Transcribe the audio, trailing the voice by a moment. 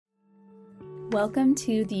Welcome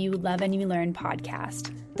to the You Love and You Learn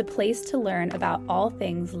podcast, the place to learn about all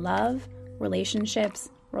things love, relationships,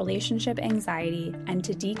 relationship anxiety, and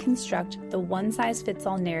to deconstruct the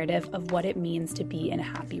one-size-fits-all narrative of what it means to be in a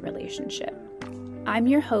happy relationship. I'm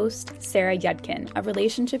your host, Sarah Yudkin, a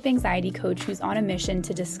relationship anxiety coach who's on a mission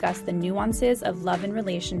to discuss the nuances of love and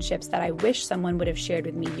relationships that I wish someone would have shared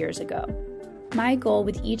with me years ago. My goal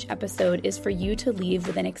with each episode is for you to leave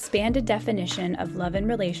with an expanded definition of love and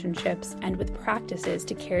relationships and with practices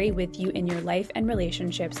to carry with you in your life and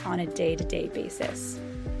relationships on a day-to-day basis.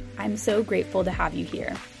 I'm so grateful to have you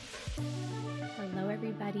here. Hello,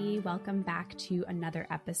 everybody. Welcome back to another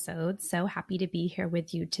episode. So happy to be here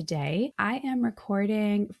with you today. I am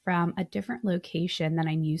recording from a different location than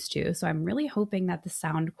I'm used to, so I'm really hoping that the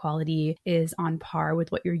sound quality is on par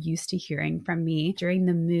with what you're used to hearing from me during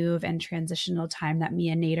the move and transitional time that me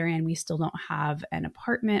and Nate are in. We still don't have an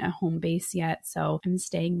apartment, a home base yet, so I'm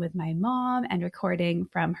staying with my mom and recording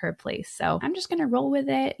from her place. So I'm just going to roll with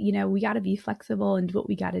it. You know, we got to be flexible and do what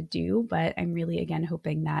we got to do, but I'm really, again,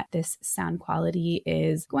 hoping that this sound quality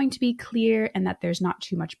is going to be clear and that there's not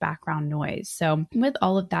too much background noise. So with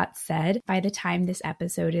all of that said, by the time this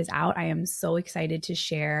episode is out, I am so excited to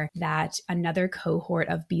share that another cohort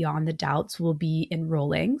of Beyond the Doubts will be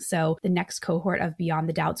enrolling. So the next cohort of Beyond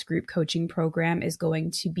the Doubts group coaching program is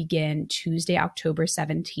going to begin Tuesday, October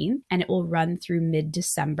 17th, and it will run through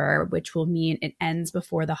mid-December, which will mean it ends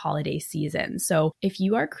before the holiday season. So if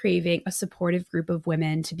you are craving a supportive group of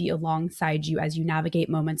women to be alongside you as you navigate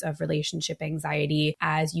moments of relationship anxiety,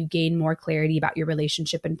 as you gain more clarity about your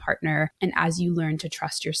relationship and partner, and as you learn to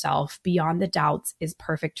trust yourself, Beyond the Doubts is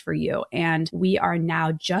perfect for you. And we are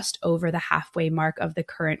now just over the halfway mark of the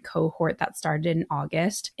current cohort that started in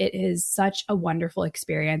August. It is such a wonderful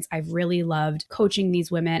experience. I've really loved coaching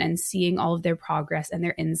these women and seeing all of their progress and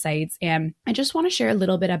their insights. And I just want to share a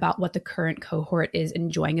little bit about what the current cohort is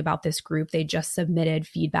enjoying about this group. They just submitted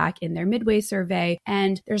feedback in their midway survey,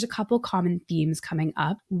 and there's a couple common themes coming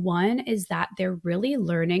up. One is that they're really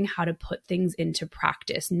learning how to put things into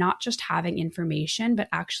practice, not just having information, but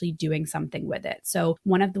actually doing something with it. So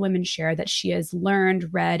one of the women shared that she has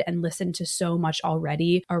learned, read, and listened to so much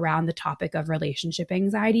already around the topic of relationship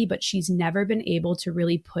anxiety, but she's never been able to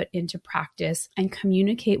really put into practice and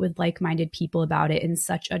communicate with like-minded people about it in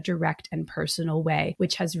such a direct and personal way,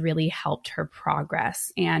 which has really helped her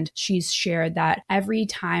progress. And she's shared that every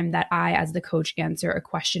time that I, as the coach, answer a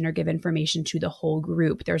question or give information to the whole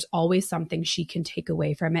group, there's always something she can take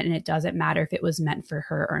away from it. And it doesn't matter if it was meant for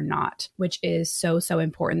her or not, which is so, so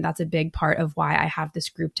important. That's a big part of why I have this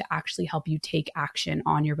group, to actually help you take action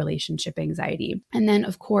on your relationship anxiety. And then,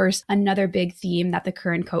 of course, another big theme that the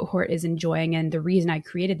current cohort is enjoying, and the reason I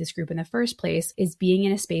created this group in the first place, is being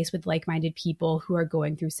in a space with like-minded people who are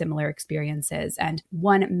going through similar experiences. And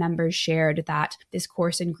one member shared that this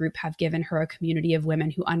course and group have given her a community of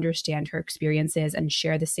women who understand her experiences and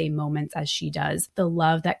share the same moments as she does. The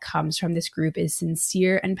love that comes from this group is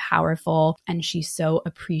sincere and powerful, and she's so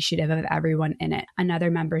appreciative of everyone in it.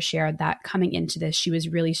 Another member shared that coming into this, she was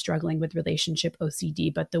really struggling with relationship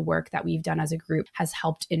OCD, but the work that we've done as a group has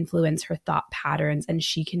helped influence her thought patterns, and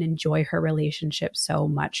she can enjoy her relationship so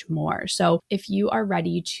much more. So if you are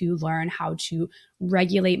ready to learn how to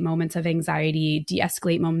regulate moments of anxiety,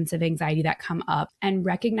 de-escalate moments of anxiety that come up, and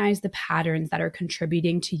recognize the patterns that are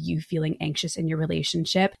contributing to you feeling anxious in your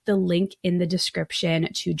relationship, the link in the description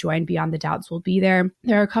to join Beyond the Doubts will be there.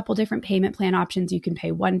 There are a couple different payment plan options. You can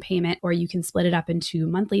pay one payment, or you can split it up into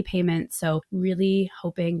monthly payments. So really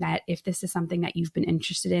hoping that if this is something that you've been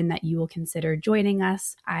interested in, that you will consider joining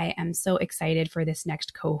us. I am so excited for this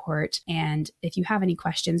next cohort. And if you have any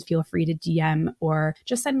questions, feel free to DM or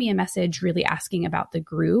just send me a message really asking about the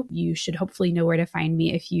group. You should hopefully know where to find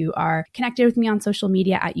me if you are connected with me on social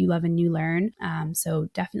media at You Love and You Learn. So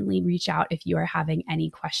definitely reach out if you are having any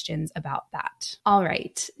questions about that. All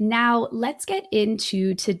right, now let's get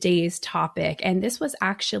into today's topic. And this was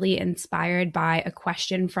actually inspired by a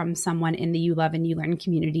question from someone in the You Love and You Learn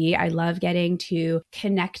community. I love getting to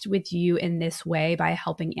connect with you in this way by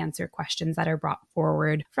helping answer questions that are brought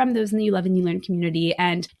forward from those in the You Love and You Learn community.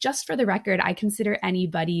 And just for the record, I consider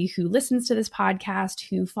anybody who listens to this podcast,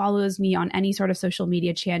 who follows me on any sort of social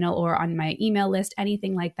media channel or on my email list,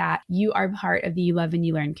 anything like that, you are part of the You Love and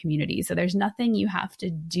You Learn community. So there's nothing you have to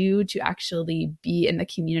do to actually be in the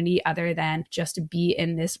community other than just be be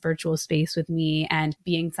in this virtual space with me and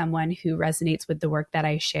being someone who resonates with the work that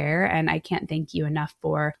I share. And I can't thank you enough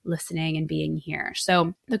for listening and being here.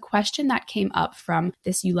 So the question that came up from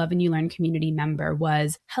this You Love and You Learn community member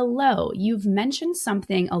was, hello, you've mentioned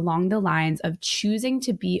something along the lines of choosing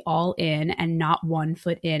to be all in and not 1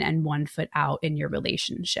 foot in and 1 foot out in your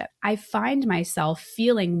relationship. I find myself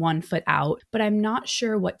feeling 1 foot out, but I'm not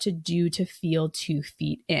sure what to do to feel 2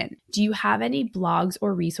 feet in. Do you have any blogs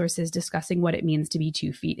or resources discussing what it means to be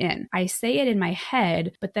 2 feet in? I say it in my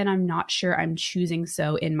head, but then I'm not sure I'm choosing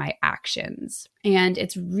so in my actions. And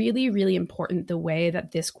it's really, really important the way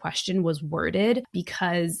that this question was worded,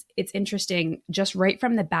 because it's interesting. Just right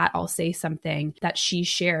from the bat, I'll say something that she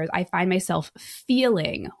shares. I find myself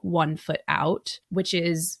feeling 1 foot out, which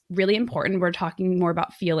is really important. We're talking more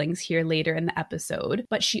about feelings here later in the episode.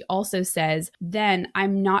 But she also says, then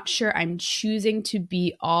I'm not sure I'm choosing to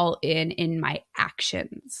be all in my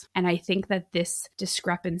actions. And I think that this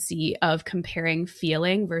discrepancy of comparing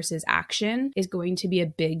feeling versus action is going to be a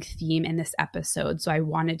big theme in this episode. So I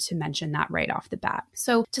wanted to mention that right off the bat.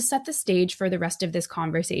 So to set the stage for the rest of this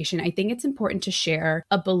conversation, I think it's important to share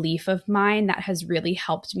a belief of mine that has really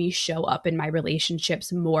helped me show up in my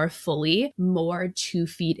relationships more fully, more 2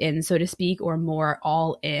 feet in, so to speak, or more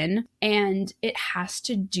all in. And it has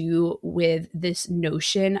to do with this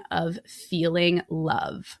notion of feeling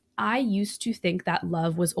love. I used to think that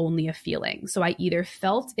love was only a feeling. So I either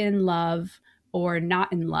felt in love or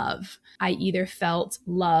not in love. I either felt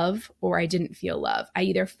love or I didn't feel love. I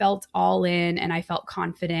either felt all in and I felt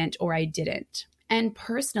confident or I didn't. And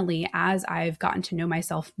personally, as I've gotten to know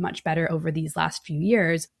myself much better over these last few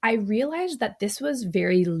years, I realized that this was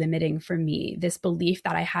very limiting for me, this belief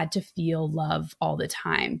that I had to feel love all the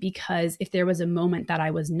time. Because if there was a moment that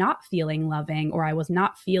I was not feeling loving or I was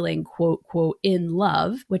not feeling quote, quote, in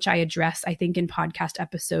love, which I address, I think, in podcast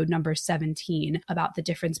episode number 17 about the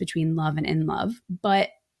difference between love and in love. But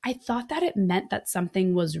I thought that it meant that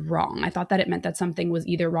something was wrong. I thought that it meant that something was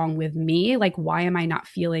either wrong with me, like, why am I not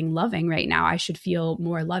feeling loving right now? I should feel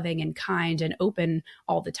more loving and kind and open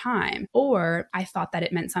all the time. Or I thought that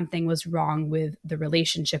it meant something was wrong with the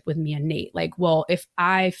relationship with me and Nate. Like, well, if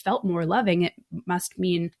I felt more loving, it must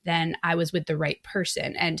mean then I was with the right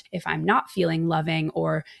person. And if I'm not feeling loving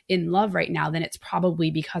or in love right now, then it's probably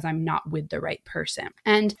because I'm not with the right person.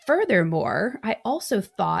 And furthermore, I also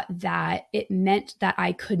thought that it meant that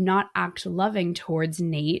I could not act loving towards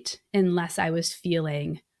Nate unless I was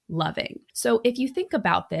feeling loving. So if you think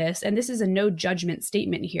about this, and this is a no judgment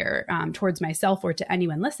statement here towards myself or to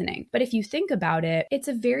anyone listening, but if you think about it, it's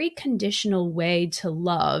a very conditional way to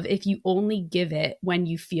love if you only give it when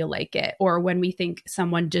you feel like it, or when we think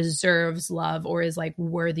someone deserves love or is like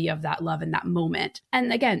worthy of that love in that moment.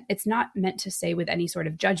 And again, it's not meant to say with any sort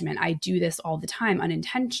of judgment. I do this all the time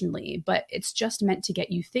unintentionally, but it's just meant to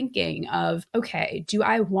get you thinking of, okay, do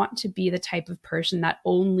I want to be the type of person that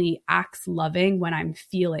only acts loving when I'm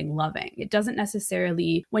feeling loving? It doesn't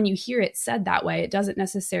necessarily, when you hear it said that way, it doesn't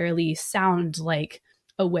necessarily sound like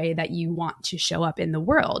a way that you want to show up in the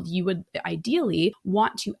world. You would ideally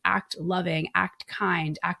want to act loving, act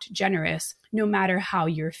kind, act generous, no matter how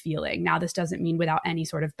you're feeling. Now, this doesn't mean without any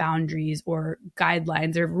sort of boundaries or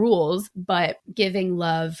guidelines or rules, but giving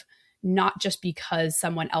love not just because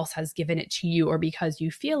someone else has given it to you or because you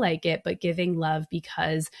feel like it, but giving love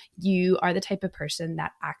because you are the type of person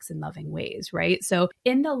that acts in loving ways, right? So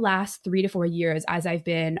in the last 3 to 4 years, as I've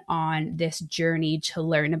been on this journey to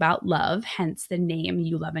learn about love, hence the name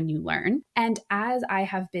You Love and You Learn, and as I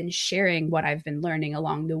have been sharing what I've been learning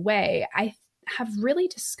along the way, I have really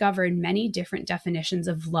discovered many different definitions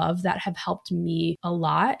of love that have helped me a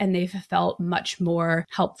lot. And they've felt much more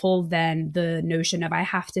helpful than the notion of I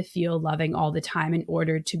have to feel loving all the time in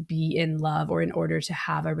order to be in love or in order to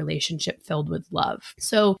have a relationship filled with love.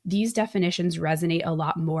 So these definitions resonate a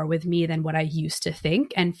lot more with me than what I used to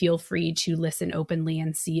think, and feel free to listen openly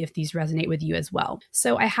and see if these resonate with you as well.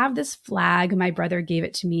 So I have this flag. My brother gave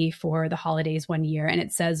it to me for the holidays one year, and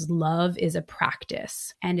it says, love is a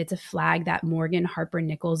practice. And it's a flag that Morgan Harper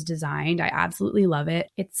Nichols designed. I absolutely love it.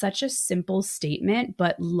 It's such a simple statement,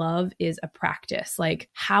 but love is a practice. Like,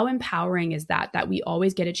 how empowering is that we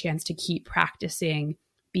always get a chance to keep practicing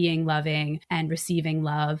being loving and receiving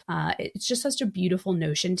love. It's just such a beautiful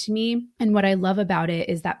notion to me. And what I love about it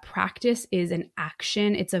is that practice is an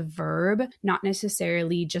action. It's a verb, not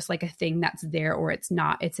necessarily just like a thing that's there or it's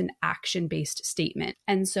not. It's an action-based statement.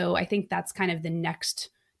 And so I think that's kind of the next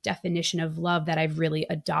definition of love that I've really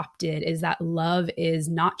adopted is that love is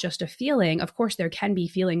not just a feeling. Of course, there can be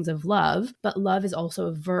feelings of love, but love is also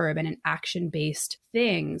a verb and an action-based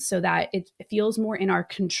thing so that it feels more in our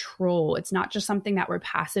control. It's not just something that we're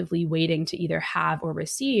passively waiting to either have or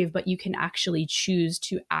receive, but you can actually choose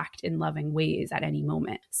to act in loving ways at any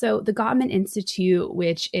moment. So the Gottman Institute,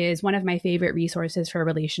 which is one of my favorite resources for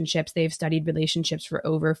relationships, they've studied relationships for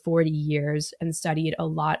over 40 years and studied a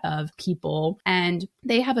lot of people. And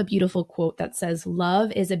they have a beautiful quote that says,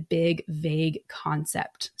 "Love is a big, vague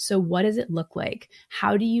concept. So what does it look like?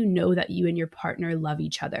 How do you know that you and your partner love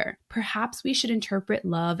each other? Perhaps we should interpret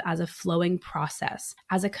love as a flowing process,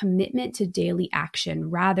 as a commitment to daily action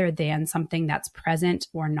rather than something that's present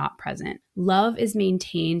or not present. Love is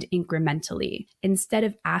maintained incrementally. Instead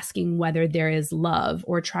of asking whether there is love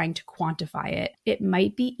or trying to quantify it, it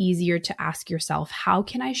might be easier to ask yourself, how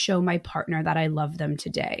can I show my partner that I love them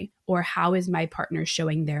today? Or how is my partner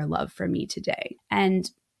showing their love for me today?" And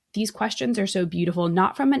these questions are so beautiful,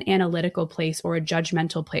 not from an analytical place or a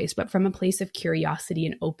judgmental place, but from a place of curiosity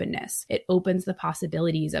and openness. It opens the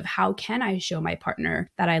possibilities of how can I show my partner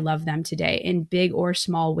that I love them today in big or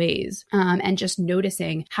small ways, and just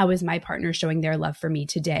noticing how is my partner showing their love for me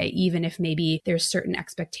today, even if maybe there's certain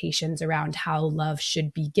expectations around how love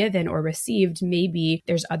should be given or received. Maybe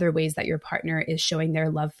there's other ways that your partner is showing their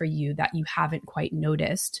love for you that you haven't quite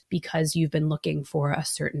noticed because you've been looking for a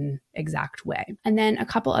certain exact way. And then a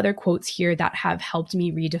couple other quotes here that have helped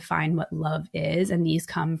me redefine what love is. And these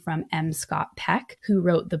come from M. Scott Peck, who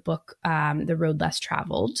wrote the book, The Road Less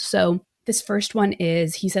Traveled. So this first one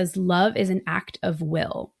is, he says, "Love is an act of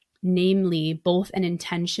will, namely both an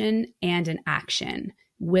intention and an action.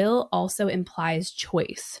 Will also implies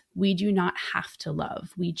choice. We do not have to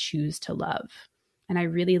love. We choose to love." And I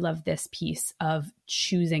really love this piece of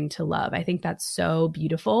choosing to love. I think that's so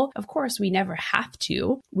beautiful. Of course, we never have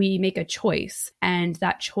to. We make a choice. And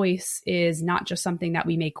that choice is not just something that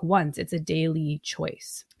we make once, it's a daily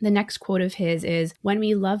choice. The next quote of his is, "When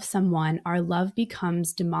we love someone, our love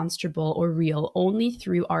becomes demonstrable or real only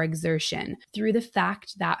through our exertion, through the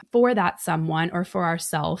fact that for that someone or for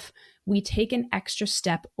ourselves, we take an extra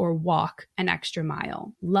step or walk an extra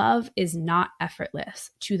mile. Love is not effortless.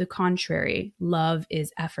 To the contrary, love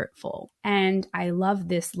is effortful." And I love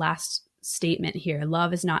this last statement here.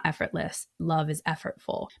 Love is not effortless. Love is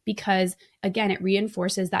effortful. Because again, it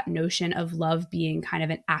reinforces that notion of love being kind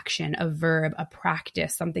of an action, a verb, a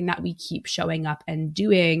practice, something that we keep showing up and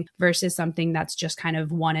doing versus something that's just kind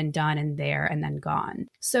of one and done and there and then gone.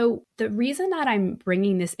 So the reason that I'm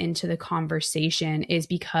bringing this into the conversation is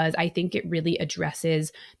because I think it really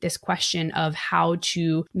addresses this question of how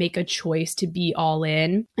to make a choice to be all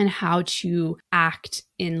in and how to act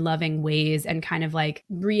in loving ways and kind of like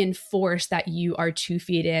reinforce that you are 2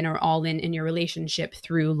 feet in or all in your relationship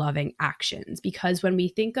through loving actions. Because when we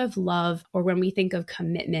think of love or when we think of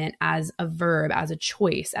commitment as a verb, as a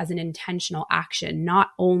choice, as an intentional action,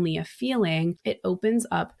 not only a feeling, it opens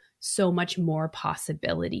up so much more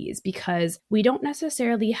possibilities because we don't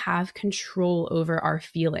necessarily have control over our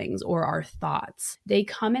feelings or our thoughts. They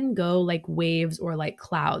come and go like waves or like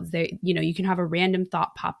clouds. You can have a random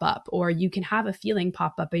thought pop up, or you can have a feeling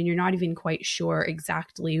pop up and you're not even quite sure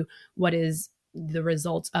exactly what is the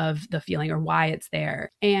result of the feeling or why it's there.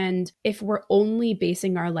 And if we're only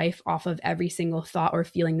basing our life off of every single thought or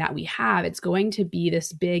feeling that we have, it's going to be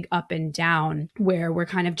this big up and down where we're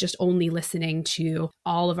kind of just only listening to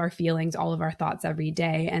all of our feelings, all of our thoughts every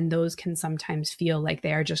day. And those can sometimes feel like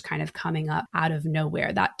they are just kind of coming up out of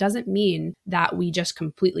nowhere. That doesn't mean that we just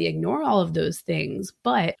completely ignore all of those things,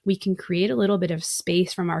 but we can create a little bit of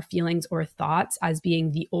space from our feelings or thoughts as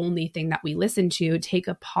being the only thing that we listen to, take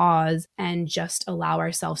a pause and just allow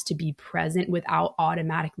ourselves to be present without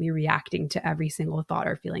automatically reacting to every single thought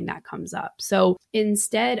or feeling that comes up. So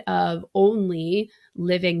instead of only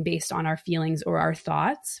living based on our feelings or our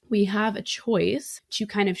thoughts, we have a choice to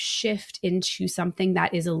kind of shift into something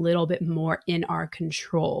that is a little bit more in our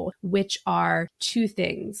control, which are 2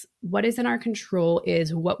 things. What is in our control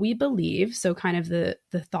is what we believe. So kind of the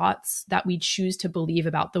thoughts that we choose to believe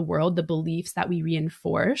about the world, the beliefs that we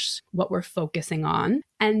reinforce, what we're focusing on.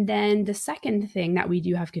 And then the second thing that we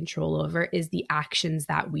do have control over is the actions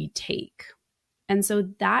that we take. And so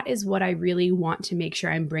that is what I really want to make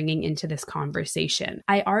sure I'm bringing into this conversation.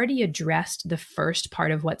 I already addressed the first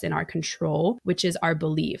part of what's in our control, which is our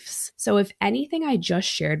beliefs. So if anything I just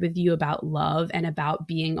shared with you about love and about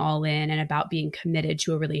being all in and about being committed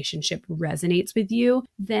to a relationship resonates with you,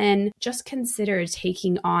 then just consider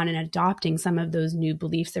taking on and adopting some of those new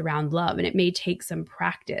beliefs around love. And it may take some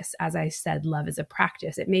practice. As I said, love is a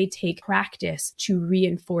practice. It may take practice to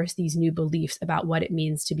reinforce these new beliefs about what it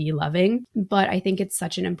means to be loving. But I think it's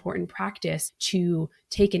such an important practice to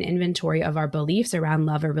take an inventory of our beliefs around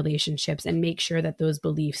love or relationships and make sure that those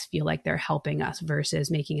beliefs feel like they're helping us versus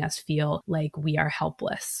making us feel like we are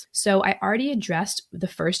helpless. So I already addressed the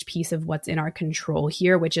first piece of what's in our control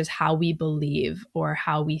here, which is how we believe or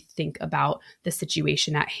how we think about the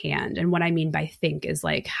situation at hand. And what I mean by think is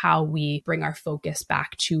like how we bring our focus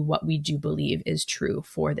back to what we do believe is true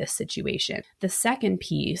for this situation. The second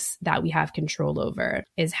piece that we have control over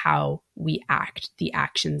is how we act, the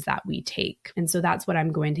actions that we take. And so that's what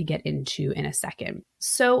I'm going to get into in a second.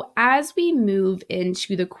 So as we move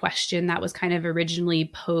into the question that was kind of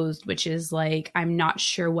originally posed, which is like, I'm not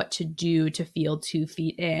sure what to do to feel 2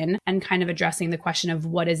 feet in, and kind of addressing the question of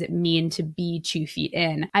what does it mean to be 2 feet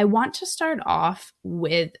in, I want to start off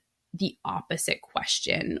with the opposite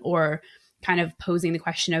question, or kind of posing the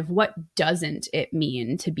question of what doesn't it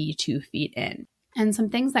mean to be 2 feet in? And some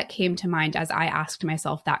things that came to mind as I asked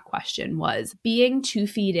myself that question was, being 2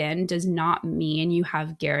 feet in does not mean you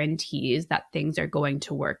have guarantees that things are going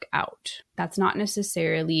to work out. That's not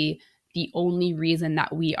necessarily the only reason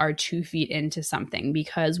that we are 2 feet into something,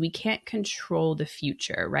 because we can't control the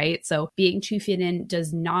future, right? So being 2 feet in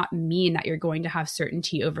does not mean that you're going to have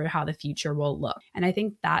certainty over how the future will look. And I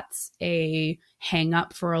think that's a hang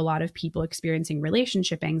up for a lot of people experiencing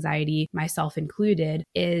relationship anxiety, myself included,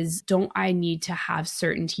 is don't I need to have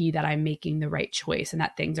certainty that I'm making the right choice and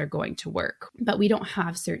that things are going to work? But we don't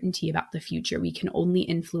have certainty about the future. We can only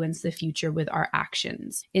influence the future with our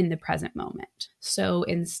actions in the present moment. So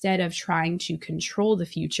instead of trying to control the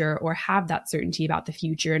future or have that certainty about the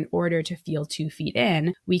future in order to feel 2 feet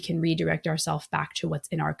in, we can redirect ourselves back to what's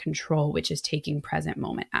in our control, which is taking present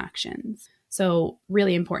moment actions. So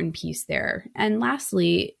really important piece there. And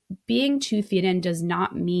lastly, being 2 feet in does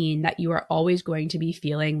not mean that you are always going to be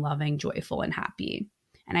feeling loving, joyful, and happy.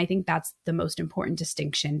 And I think that's the most important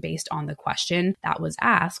distinction based on the question that was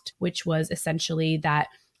asked, which was essentially that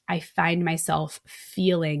I find myself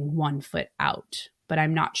feeling 1 foot out, but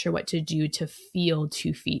I'm not sure what to do to feel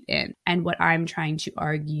 2 feet in. And what I'm trying to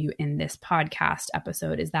argue in this podcast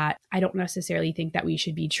episode is that I don't necessarily think that we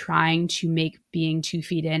should be trying to make being 2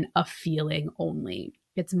 feet in a feeling only.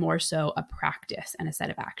 It's more so a practice and a set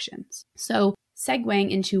of actions. So segueing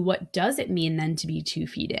into what does it mean then to be 2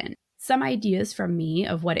 feet in? Some ideas from me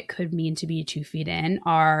of what it could mean to be 2 feet in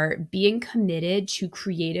are being committed to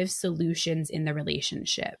creative solutions in the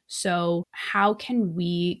relationship. So how can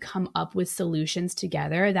we come up with solutions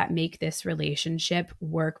together that make this relationship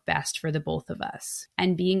work best for the both of us?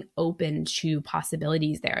 And being open to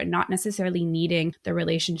possibilities there, not necessarily needing the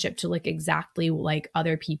relationship to look exactly like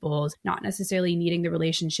other people's, not necessarily needing the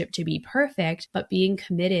relationship to be perfect, but being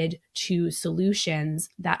committed to solutions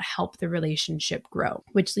that help the relationship grow,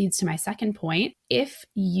 which leads to my second point. If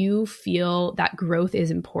you feel that growth is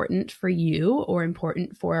important for you or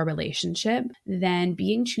important for a relationship, then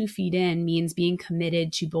being 2 feet in means being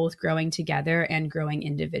committed to both growing together and growing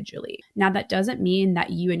individually. Now, that doesn't mean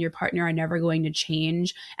that you and your partner are never going to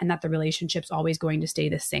change and that the relationship's always going to stay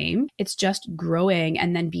the same. It's just growing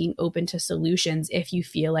and then being open to solutions if you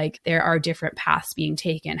feel like there are different paths being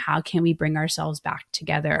taken. How can we bring ourselves back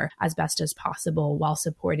together as best as possible while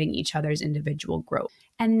supporting each other's individual growth?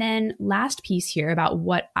 And then last piece here about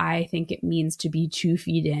what I think it means to be 2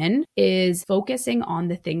 feet in is focusing on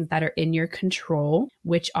the things that are in your control,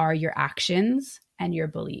 which are your actions and your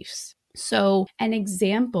beliefs. So an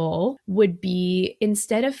example would be,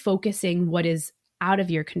 instead of focusing what is out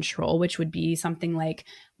of your control, which would be something like,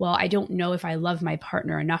 well, I don't know if I love my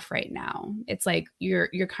partner enough right now. It's like you're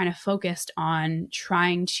kind of focused on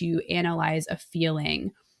trying to analyze a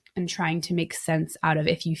feeling and trying to make sense out of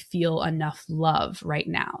if you feel enough love right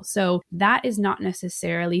now. So that is not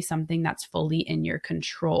necessarily something that's fully in your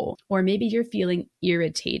control. Or maybe you're feeling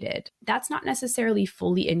irritated. That's not necessarily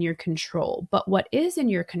fully in your control. But what is in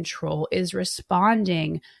your control is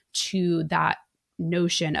responding to that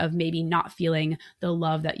notion of maybe not feeling the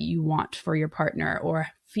love that you want for your partner or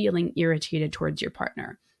feeling irritated towards your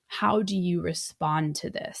partner. How do you respond to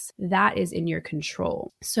this? That is in your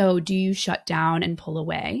control. So do you shut down and pull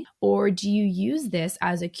away? Or do you use this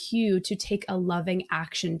as a cue to take a loving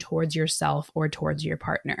action towards yourself or towards your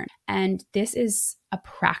partner? And this is a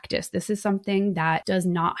practice. This is something that does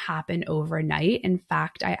not happen overnight. In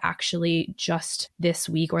fact, I actually just this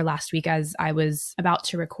week or last week, as I was about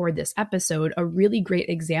to record this episode, a really great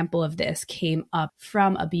example of this came up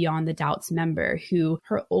from a Beyond the Doubts member who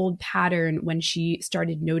her old pattern when she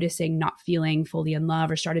started noticing not feeling fully in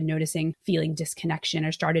love or started noticing feeling disconnection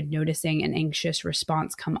or started noticing an anxious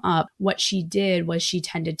response come up, what she did was she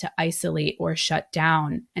tended to isolate or shut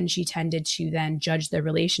down. And she tended to then judge the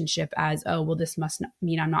relationship as, oh, well, this must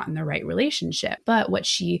mean I'm not in the right relationship. But what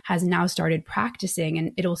she has now started practicing,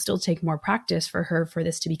 and it'll still take more practice for her for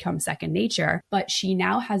this to become second nature, but she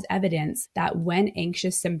now has evidence that when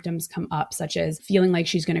anxious symptoms come up, such as feeling like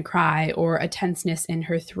she's going to cry or a tenseness in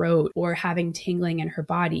her throat or having tingling in her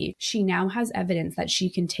body, she now has evidence that she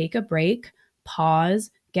can take a break,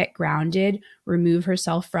 pause, get grounded, remove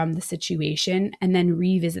herself from the situation, and then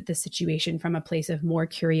revisit the situation from a place of more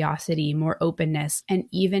curiosity, more openness, and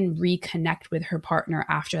even reconnect with her partner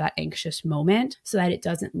after that anxious moment so that it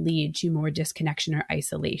doesn't lead to more disconnection or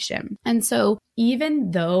isolation. And so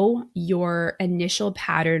even though your initial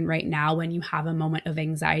pattern right now when you have a moment of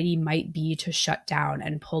anxiety might be to shut down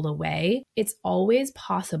and pull away, it's always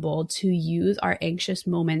possible to use our anxious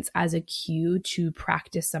moments as a cue to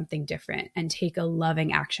practice something different and take a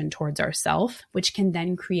loving action towards ourselves, which can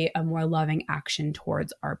then create a more loving action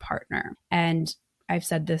towards our partner. And I've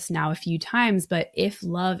said this now a few times, but if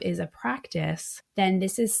love is a practice, then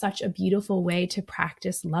this is such a beautiful way to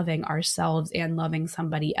practice loving ourselves and loving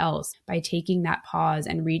somebody else by taking that pause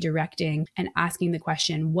and redirecting and asking the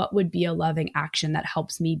question, what would be a loving action that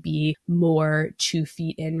helps me be more 2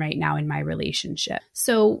 feet in right now in my relationship?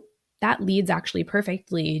 So that leads actually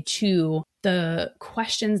perfectly to the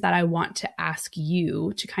questions that I want to ask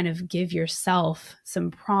you to kind of give yourself some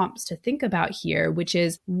prompts to think about here, which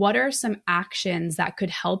is, what are some actions that could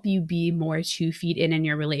help you be more 2 feet in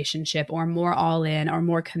your relationship, or more all in, or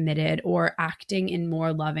more committed, or acting in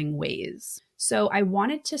more loving ways? So I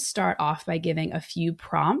wanted to start off by giving a few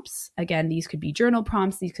prompts. Again, these could be journal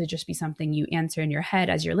prompts. These could just be something you answer in your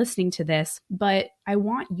head as you're listening to this. But I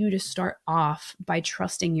want you to start off by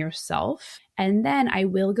trusting yourself. And then I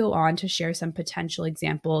will go on to share some potential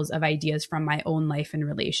examples of ideas from my own life and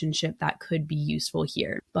relationship that could be useful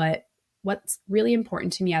here. But what's really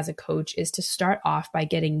important to me as a coach is to start off by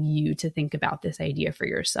getting you to think about this idea for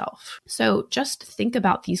yourself. So just think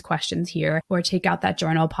about these questions here, or take out that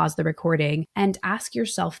journal, pause the recording, and ask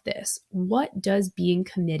yourself this: what does being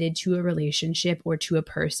committed to a relationship or to a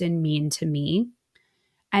person mean to me?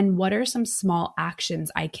 And what are some small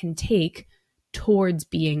actions I can take towards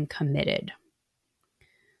being committed?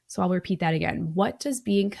 So I'll repeat that again. What does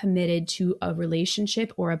being committed to a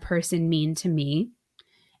relationship or a person mean to me?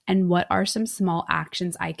 And what are some small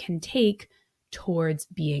actions I can take towards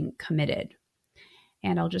being committed?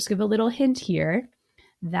 And I'll just give a little hint here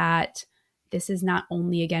that this is not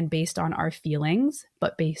only, again, based on our feelings,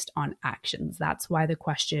 but based on actions. That's why the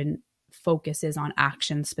question focuses on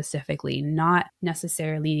action specifically, not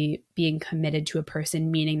necessarily being committed to a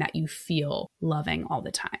person, meaning that you feel loving all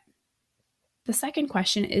the time. The second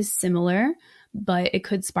question is similar, but it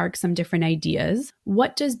could spark some different ideas.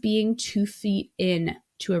 What does being 2 feet in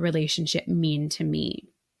to a relationship mean to me?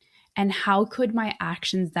 And how could my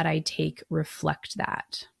actions that I take reflect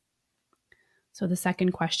that? So the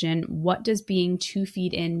second question, what does being 2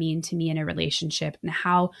 feet in mean to me in a relationship? And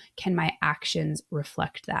how can my actions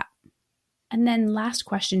reflect that? And then last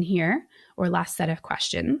question here, or last set of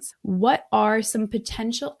questions, what are some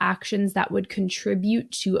potential actions that would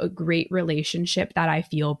contribute to a great relationship that I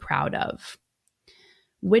feel proud of?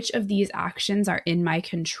 Which of these actions are in my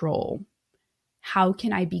control? How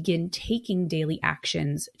can I begin taking daily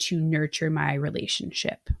actions to nurture my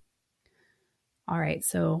relationship? All right,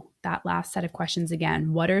 so that last set of questions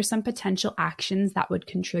again, what are some potential actions that would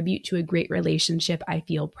contribute to a great relationship I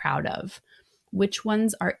feel proud of? Which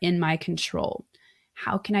ones are in my control?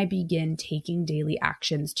 How can I begin taking daily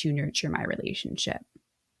actions to nurture my relationship?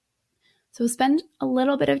 So spend a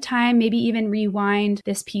little bit of time, maybe even rewind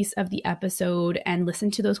this piece of the episode and listen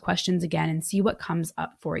to those questions again and see what comes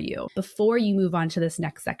up for you before you move on to this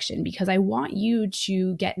next section, because I want you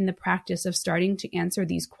to get in the practice of starting to answer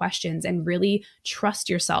these questions and really trust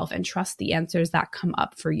yourself and trust the answers that come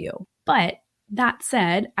up for you. But that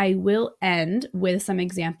said, I will end with some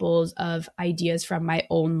examples of ideas from my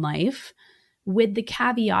own life, with the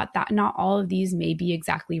caveat that not all of these may be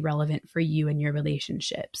exactly relevant for you and your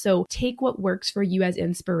relationship. So take what works for you as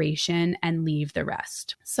inspiration and leave the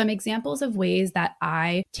rest. Some examples of ways that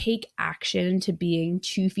I take action to being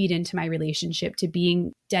 2 feet into my relationship, to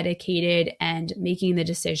being dedicated and making the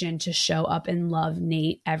decision to show up and love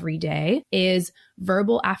Nate every day is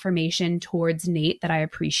verbal affirmation towards Nate that I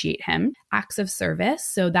appreciate him, acts of service.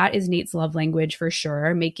 So that is Nate's love language for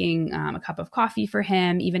sure. Making a cup of coffee for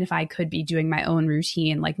him, even if I could be doing my own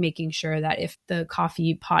routine, like making sure that if the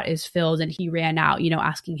coffee pot is filled and he ran out,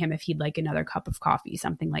 asking him if he'd like another cup of coffee,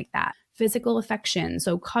 something like that. Physical affection,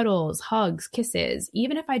 so cuddles, hugs, kisses,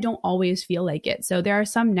 even if I don't always feel like it. So there are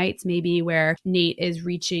some nights maybe where Nate is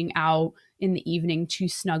reaching out in the evening to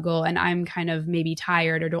snuggle and I'm kind of maybe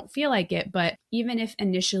tired or don't feel like it. But even if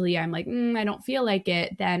initially I'm like, I don't feel like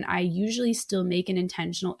it, then I usually still make an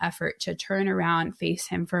intentional effort to turn around, face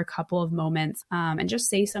him for a couple of moments, and just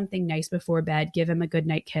say something nice before bed, give him a good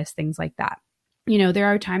night kiss, things like that. There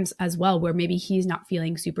are times as well where maybe he's not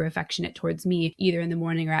feeling super affectionate towards me either in the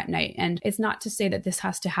morning or at night. And it's not to say that this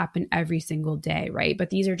has to happen every single day, right? But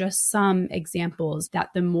these are just some examples that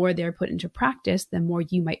the more they're put into practice, the more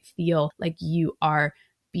you might feel like you are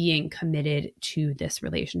being committed to this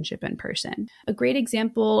relationship in person. A great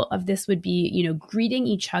example of this would be, greeting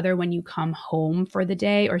each other when you come home for the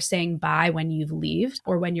day or saying bye when you've left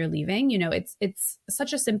or when you're leaving. It's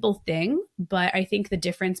such a simple thing, but I think the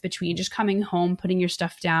difference between just coming home, putting your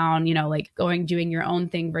stuff down, like doing your own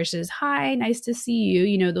thing versus, hi, nice to see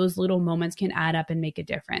you, those little moments can add up and make a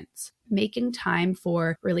difference. Making time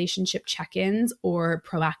for relationship check-ins or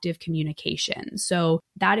proactive communication. So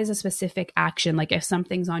that is a specific action. Like if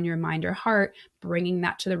something's on your mind or heart, bringing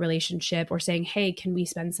that to the relationship or saying, hey, can we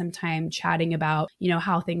spend some time chatting about,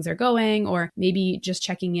 how things are going, or maybe just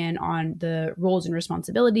checking in on the roles and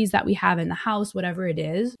responsibilities that we have in the house, whatever it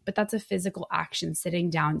is. But that's a physical action, sitting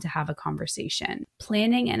down to have a conversation.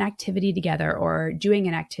 Planning an activity together or doing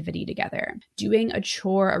an activity together. Doing a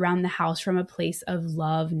chore around the house from a place of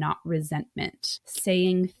love, not resentment.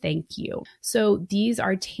 Saying thank you. So these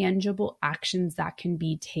are tangible actions that can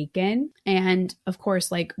be taken. And of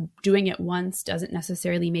course, like doing it once doesn't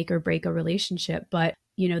necessarily make or break a relationship, but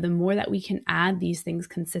the more that we can add these things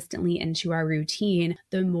consistently into our routine,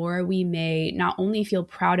 the more we may not only feel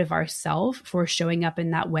proud of ourselves for showing up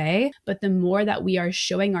in that way, but the more that we are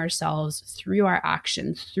showing ourselves through our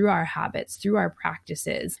actions, through our habits, through our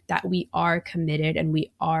practices, that we are committed and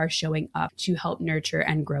we are showing up to help nurture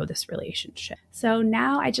and grow this relationship. So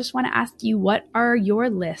now I just want to ask you, what are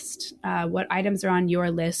your list? What items are on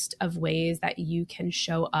your list of ways that you can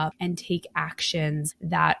show up and take actions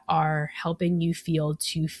that are helping you feel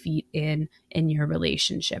 2 feet in your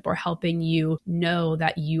relationship, or helping you know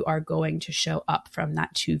that you are going to show up from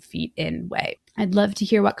that 2 feet in way? I'd love to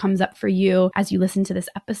hear what comes up for you as you listen to this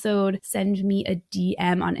episode. Send me a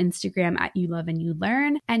DM on Instagram at You Love and You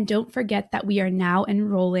Learn. And don't forget that we are now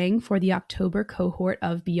enrolling for the October cohort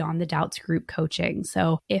of Beyond the Doubts group coaching.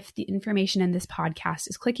 So if the information in this podcast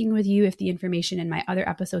is clicking with you, if the information in my other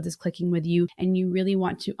episodes is clicking with you, and you really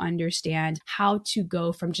want to understand how to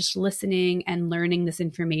go from just listening and learning this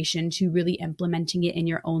information to really implementing it in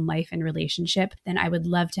your own life and relationship, then I would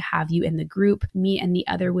love to have you in the group. Me and the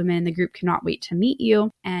other women in the group cannot wait to meet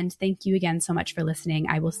you. And thank you again so much for listening.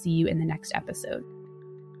 I will see you in the next episode.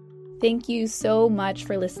 Thank you so much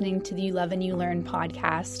for listening to the You Love and You Learn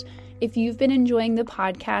podcast. If you've been enjoying the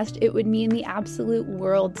podcast, it would mean the absolute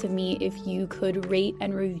world to me if you could rate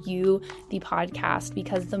and review the podcast,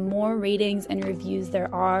 because the more ratings and reviews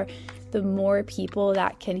there are, the more people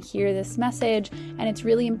that can hear this message. And it's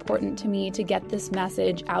really important to me to get this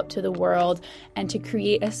message out to the world and to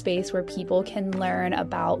create a space where people can learn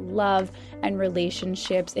about love and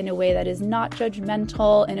relationships in a way that is not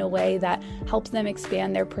judgmental, in a way that helps them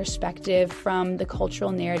expand their perspective from the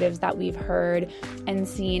cultural narratives that we've heard and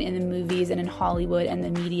seen in the movies and in Hollywood and the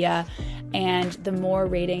media. And the more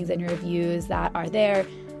ratings and reviews that are there,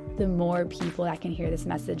 the more people that can hear this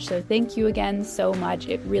message. So thank you again so much.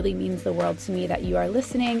 It really means the world to me that you are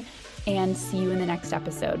listening, and see you in the next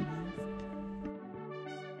episode.